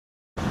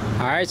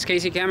Alright, it's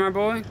Casey Camera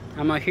Boy.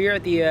 I'm here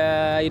at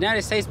the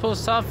United States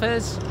Post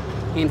Office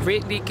in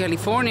Wrigley,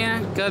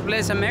 California. God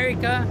bless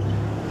America.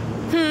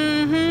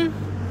 There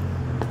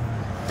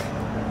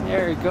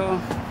we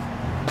go.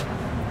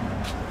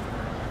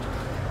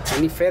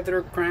 Any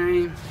federal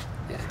crime?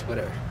 Yeah,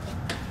 whatever.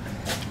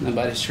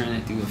 Nobody's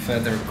trying to do a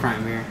federal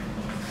crime here.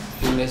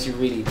 Unless you're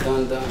really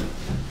done,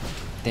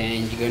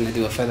 then you're gonna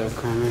do a federal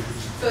crime here.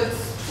 So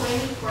it's 20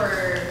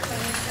 for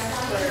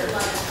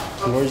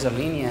 27 or Where's the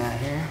linear at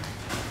here?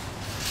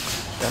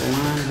 The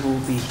line will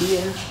be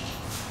here.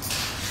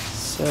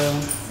 So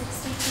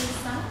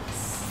 62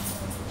 cents.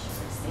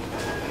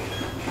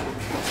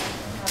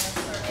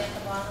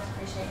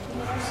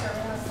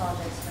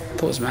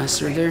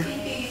 Postmaster there.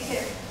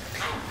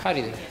 How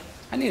do you do?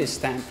 I need a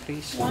stamp,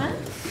 please. One?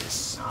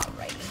 Yes.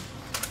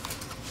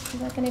 Alrighty. Is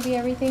that going to be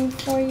everything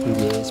for you?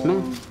 Yes,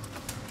 ma'am.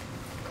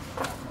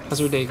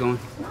 How's your day going?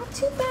 Not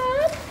too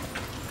bad.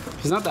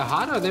 It's not that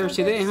hot out there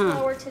today, huh?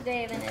 Slower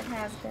today than it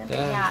has been.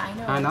 Yeah, I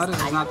know. I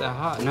noticed it's not that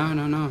hot. No.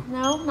 No,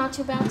 not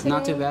too bad today.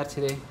 Not too bad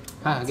today.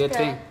 Ah, good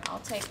thing. I'll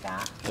take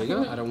that. There you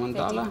go. Out of $1.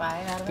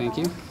 Thank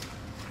you.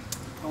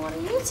 What are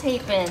you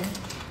taping?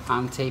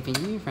 I'm taping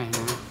you right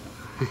now.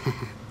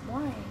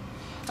 Why?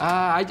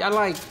 I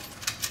like,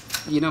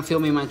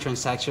 filming my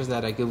transactions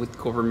that I do with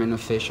government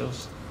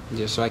officials,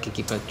 just so I can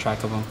keep a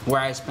track of them,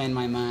 where I spend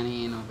my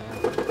money and all that.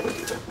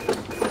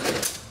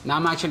 Now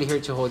I'm actually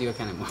here to hold you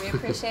accountable. We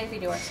appreciate if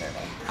you do our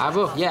survey. I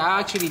will. Yeah, I'll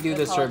actually do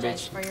the survey.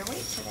 For your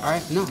wait today. All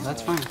right. No,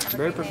 that's fine.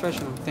 Very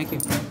professional. Thank you.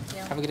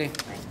 Have a good day.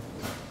 Bye.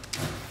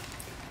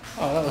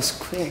 Oh, that was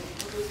quick.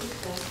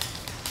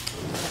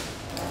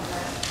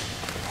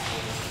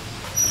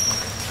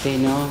 They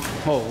know.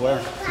 Oh,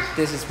 where?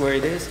 This is where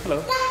it is.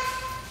 Hello.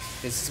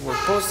 This is where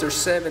poster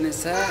 7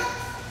 is at.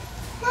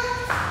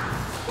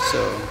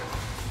 So,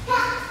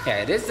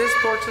 yeah, it is this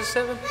poster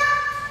 7.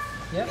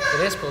 Yep,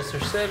 it is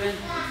poster 7.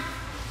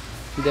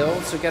 They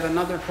also got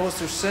another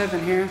poster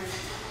 7 here,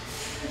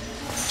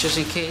 just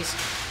in case.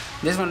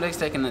 This one looks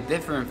like in a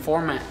different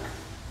format.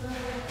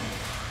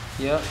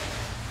 Yep.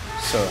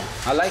 So,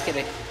 I like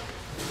it.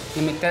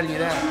 Let me tell you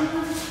that.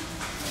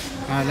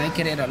 I like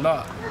it a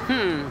lot.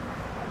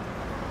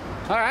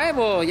 Alright,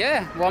 well,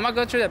 yeah. Well, I'm gonna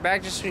go through the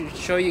back just to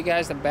show you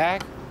guys the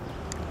back,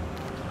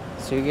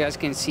 so you guys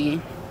can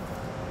see.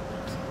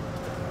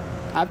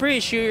 I'm pretty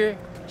sure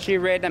she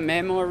read the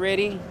memo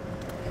already.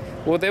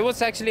 Well, there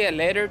was actually a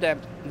letter that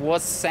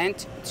was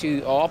sent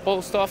to all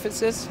post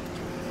offices,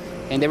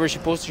 and they were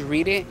supposed to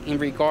read it in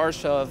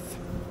regards of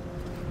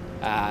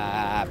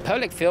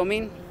public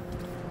filming.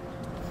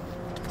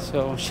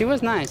 So she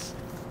was nice.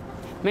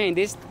 Man,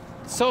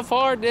 so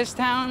far this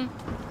town,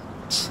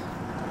 it's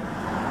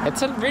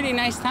a really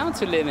nice town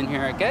to live in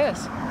here, I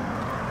guess.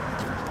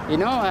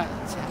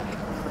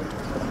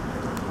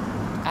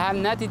 I have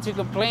nothing to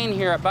complain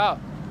here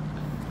about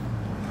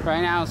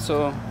right now,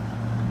 so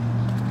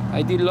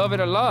I do love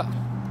it a lot.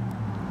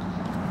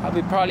 I'll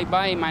be probably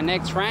buying my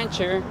next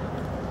rancher,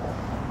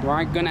 where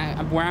I'm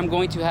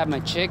going to have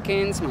my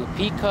chickens, my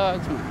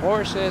peacocks, my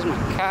horses, my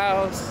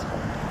cows,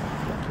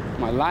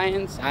 my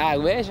lions. I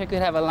wish I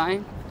could have a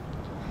lion,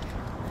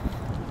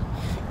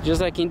 just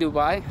like in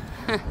Dubai.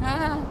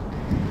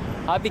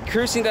 I'll be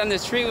cruising down the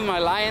street with my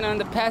lion on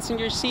the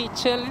passenger seat,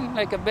 chilling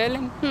like a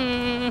villain.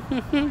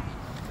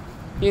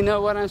 You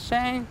know what I'm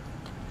saying?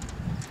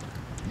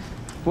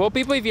 Well,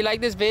 people, if you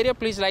like this video,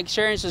 please like,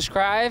 share, and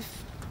subscribe.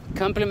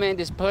 Compliment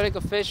these public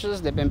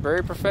officials. They've been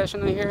very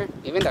professional here,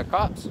 even the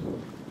cops.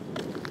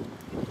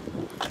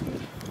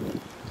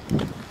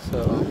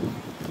 So,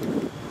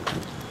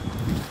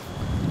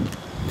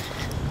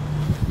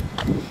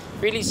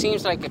 really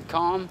seems like a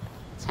calm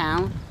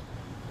town.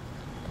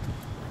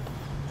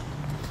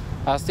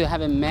 I still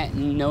haven't met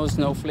no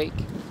snowflake.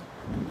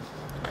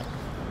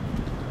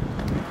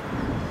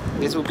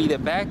 This will be the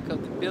back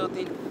of the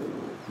building.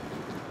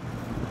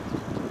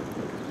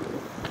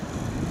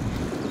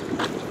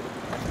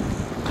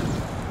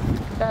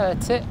 Yeah,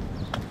 that's it.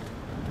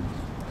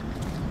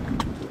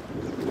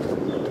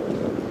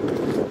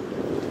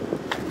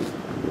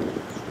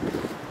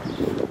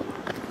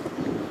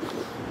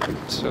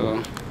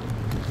 So,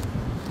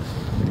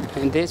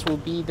 and this will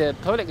be the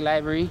public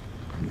library.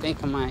 I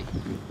think on my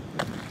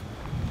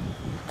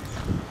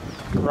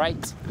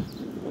right.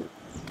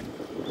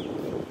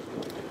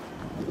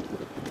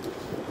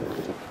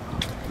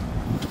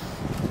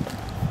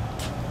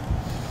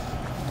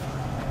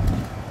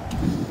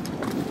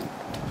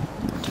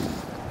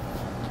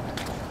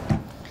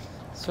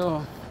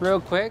 So, real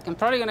quick, I'm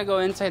probably gonna go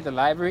inside the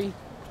library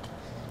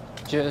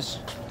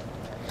just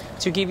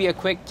to give you a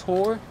quick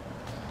tour.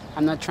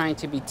 I'm not trying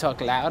to be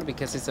talk loud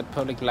because it's a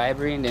public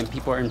library and then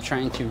people are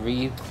trying to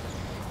read,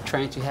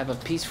 trying to have a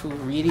peaceful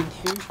reading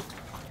here.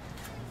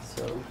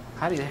 So,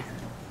 howdy there.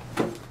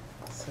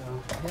 So,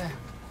 yeah.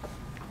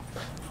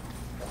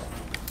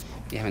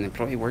 You have an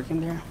employee working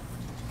there?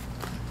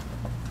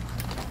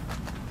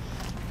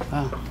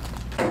 Oh,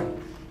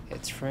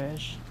 it's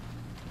fresh.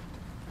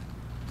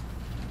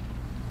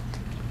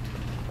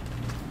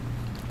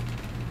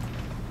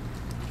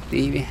 They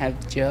even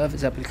have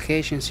jobs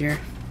applications here.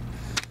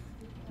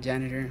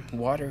 Janitor,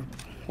 water.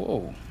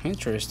 Whoa,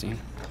 interesting.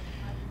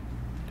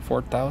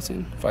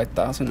 4,000,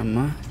 5,000 a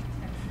month.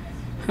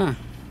 Huh.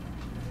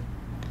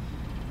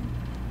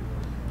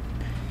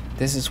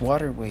 This is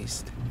water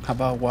waste. How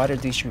about water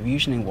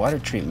distribution and water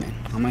treatment?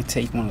 I might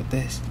take one of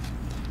this.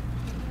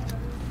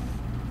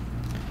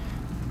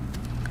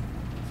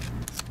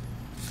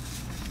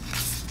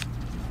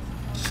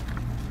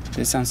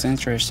 This sounds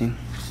interesting.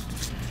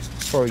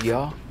 For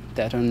y'all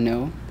that don't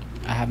know,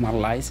 I have my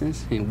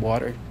license in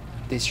water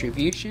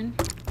distribution.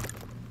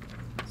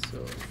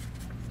 So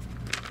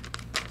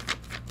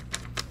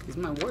this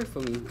might work for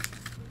me.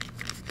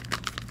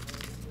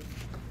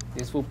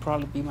 This will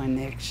probably be my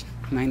next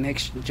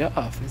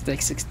job. It's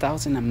like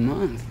 6,000 a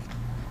month.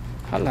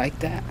 I like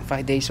that.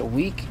 5 days a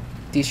week,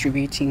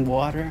 distributing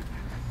water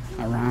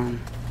around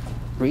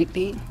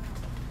Ridley.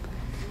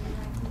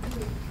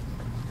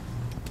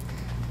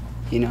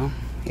 You know,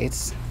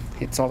 it's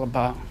all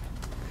about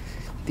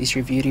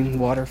distributing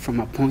water from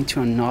a point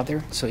to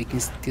another so it can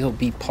still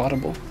be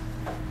potable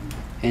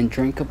and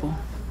drinkable.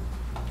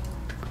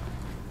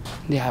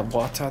 They have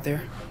water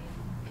there.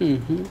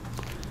 The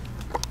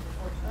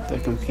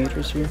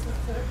computers here.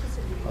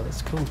 Oh,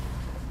 that's cool.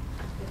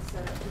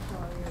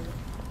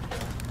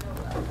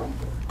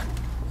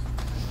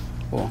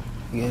 Well,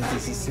 I guess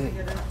this is it.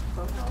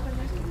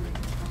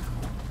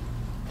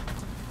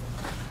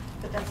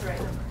 But that's the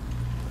right number.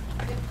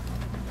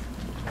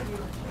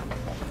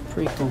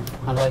 Pretty cool.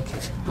 I like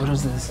it. What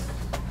is this?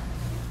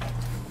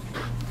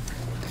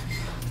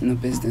 No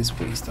business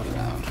waste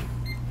allowed.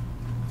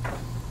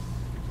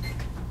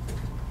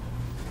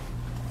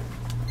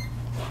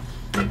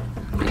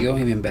 You don't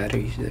even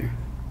batteries there.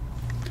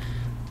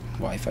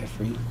 Wi-Fi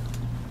free.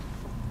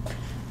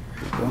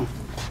 There you go.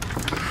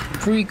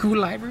 Pretty cool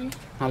library.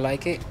 I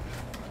like it.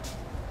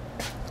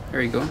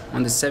 There you go.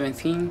 On the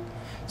 17th.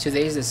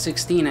 Today is the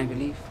 16th, I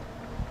believe.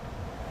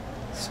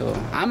 So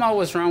I'm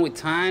always wrong with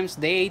times,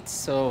 dates.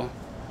 So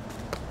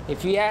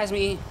if you ask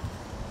me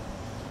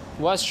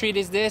what street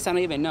is this, I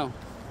don't even know.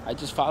 I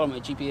just follow my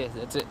GPS.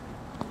 That's it.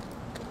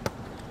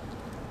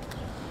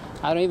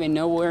 I don't even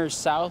know where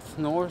south,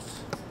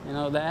 north, and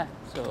all that.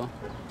 So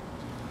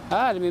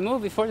let me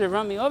move before they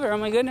run me over. Oh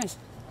my goodness.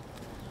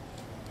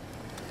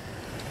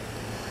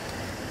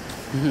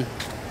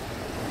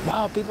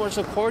 Wow, people are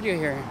so cordial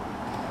here.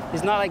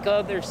 It's not like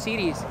other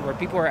cities where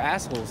people are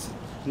assholes.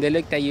 They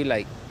looked at you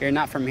like you're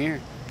not from here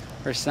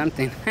or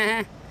something.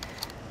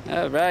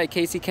 All right,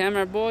 Casey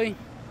Camera boy,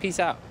 peace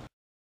out.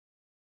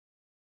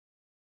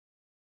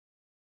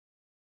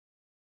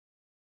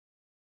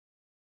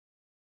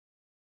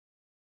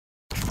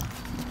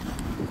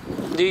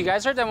 Do you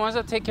guys are the ones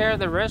that take care of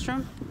the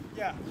restroom?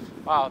 Yeah.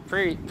 Wow,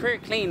 pretty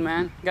clean,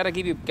 man. Gotta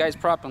give you guys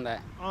prop on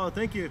that. Oh,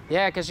 thank you.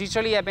 Yeah, because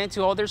usually I've been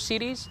to other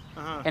cities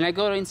and I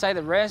go inside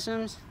the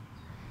restrooms.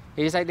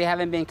 It's like they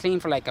haven't been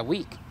clean for like a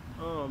week.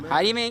 Oh man.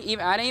 I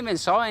didn't even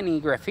saw any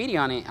graffiti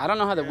on it. I don't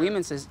know how the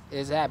women's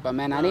is at, but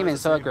man, I didn't even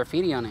saw a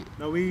graffiti on it.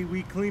 No,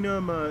 we clean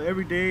them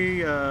every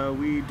day.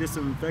 We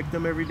disinfect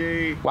them every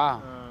day.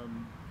 Wow.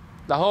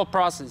 The whole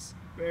process.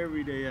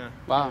 Every day, yeah.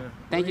 Wow. Yeah.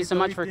 Thank you so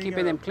much for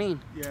keeping them clean.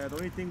 Yeah, the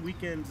only thing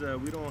weekends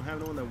we don't have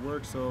no one that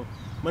works, so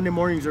Monday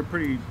mornings are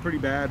pretty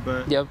bad,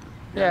 but yep.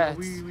 Yeah.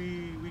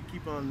 We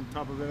keep on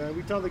top of it. And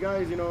we tell the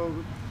guys, you know,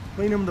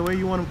 clean them the way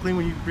you want them clean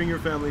when you bring your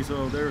family,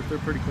 so they're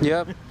pretty clean.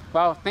 Yep.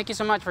 Wow, thank you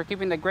so much for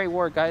keeping the great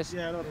work, guys.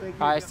 Yeah, no, thank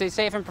you. All right, stay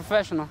safe and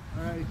professional.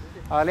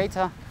 All right.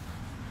 Later.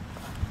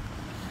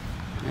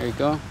 There you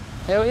go.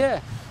 Hell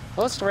yeah.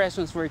 Those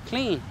restrooms were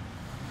clean.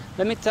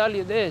 Let me tell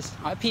you this.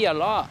 I pee a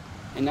lot.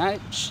 And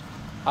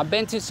I've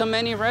been to so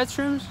many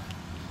restrooms.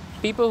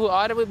 People who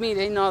audit with me,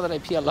 they know that I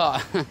pee a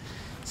lot.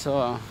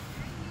 So,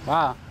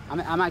 wow.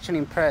 I'm actually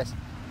impressed.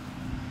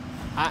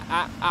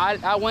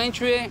 I went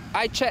through it.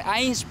 I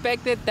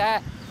inspected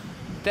that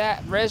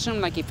restroom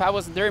like if I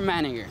was their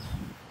manager.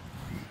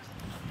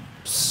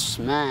 Psst,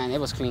 man, it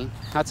was clean.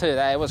 I'll tell you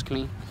that, it was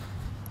clean.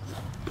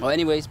 Well,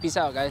 anyways, peace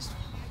out, guys.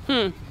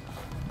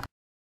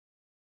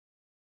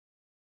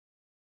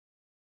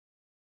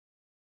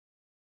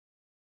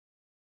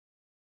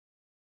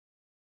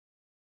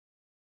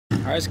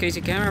 Alright, it's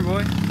Casey Camera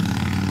boy.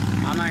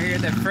 I'm out here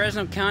at the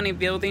Fresno County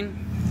building.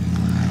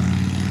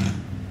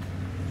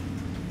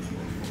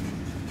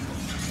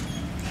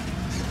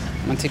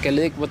 I'm gonna take a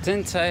look what's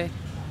inside.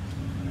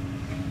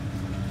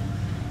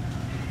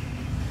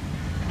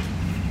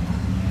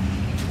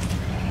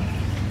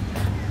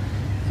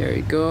 There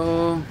you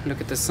go.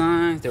 Look at the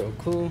signs. They're all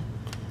cool.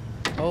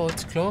 Oh,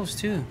 it's closed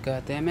too.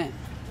 God damn it.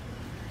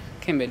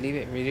 Can't believe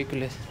it.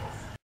 Ridiculous.